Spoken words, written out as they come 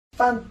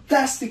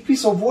fantastic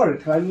piece of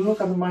work. I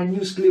look at the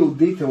minute little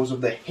details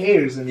of the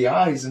hairs and the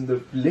eyes and the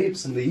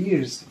lips and the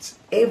ears. It's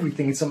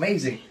everything. It's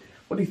amazing.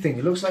 What do you think?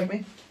 It looks like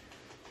me?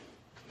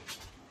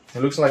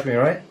 It looks like me,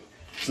 right?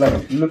 It's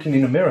like looking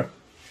in a mirror.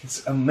 It's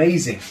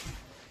amazing.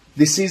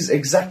 This is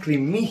exactly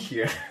me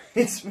here.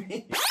 It's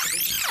me.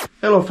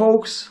 Hello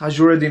folks, as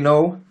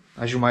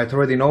you might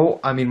already know,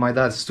 I'm in my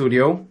dad's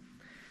studio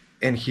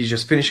and he's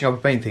just finishing up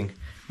a painting.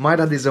 My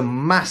dad is a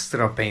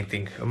master of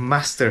painting, a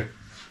master,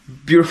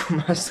 beautiful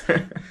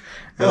master.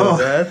 Hello,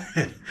 Dad.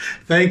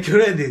 Thank you,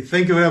 Rendy.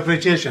 Thank you for your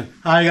appreciation.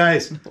 Hi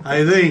guys, how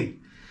you doing?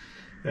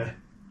 Yeah,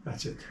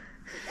 that's it.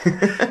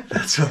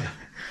 That's all.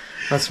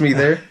 That's me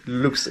there,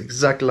 looks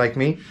exactly like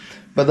me.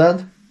 But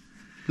Dad,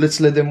 let's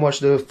let them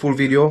watch the full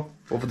video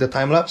of the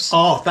time-lapse.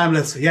 Oh,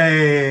 time-lapse,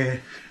 yeah.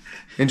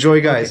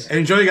 Enjoy, guys. Okay.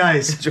 Enjoy,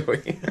 guys. Enjoy.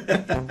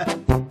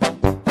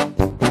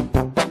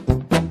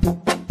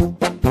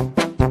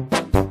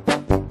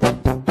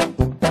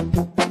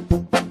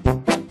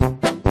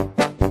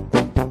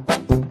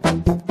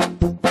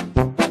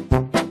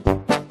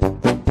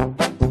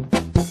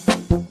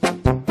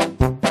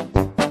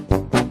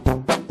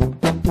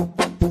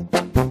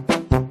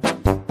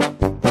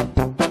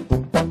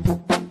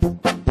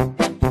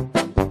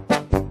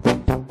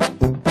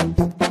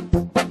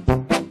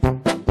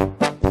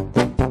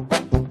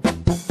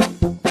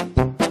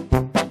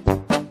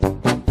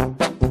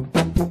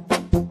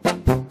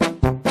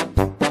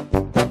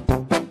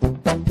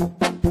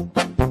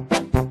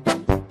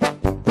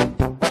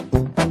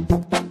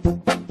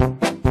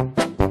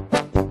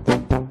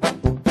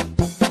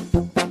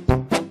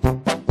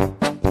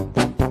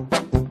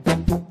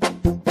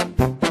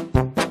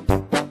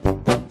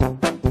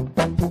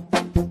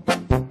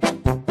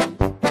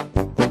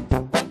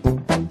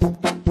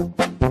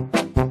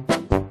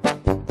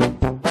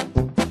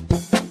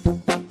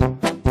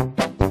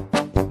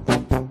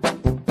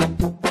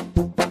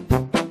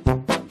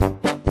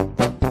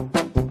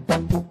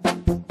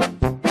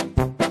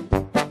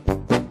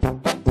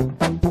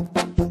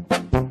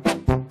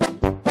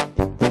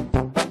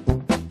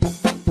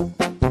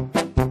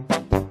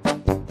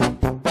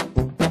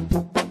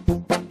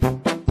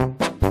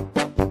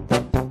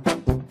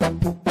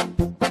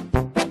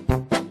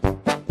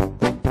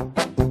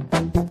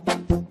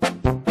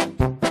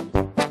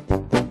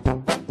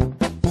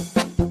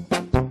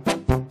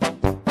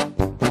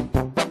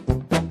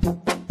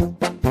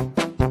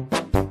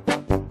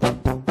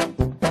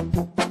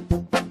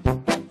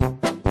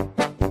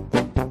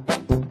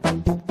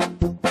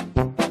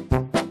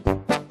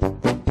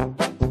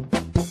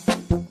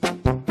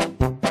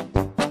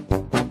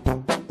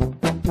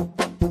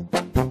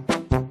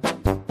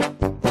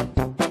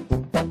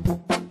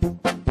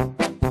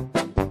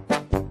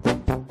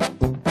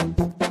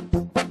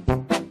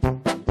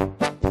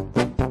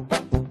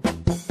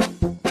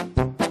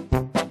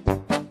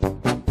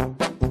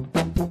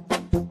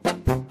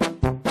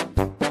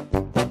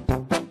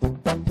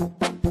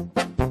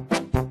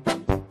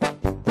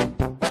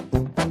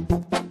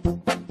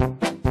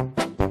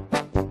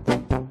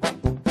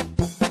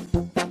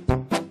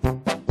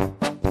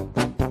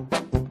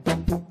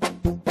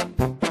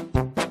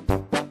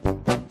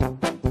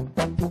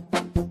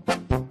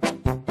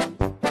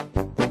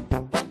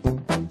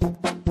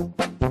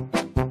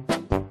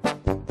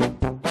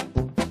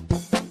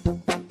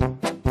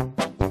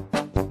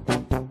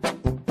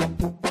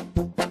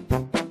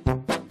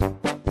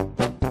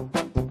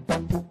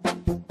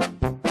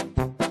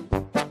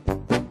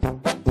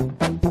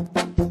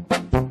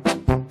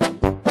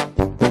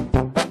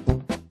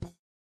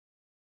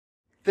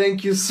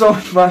 Thank you so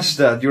much,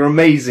 Dad. You're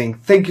amazing.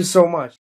 Thank you so much.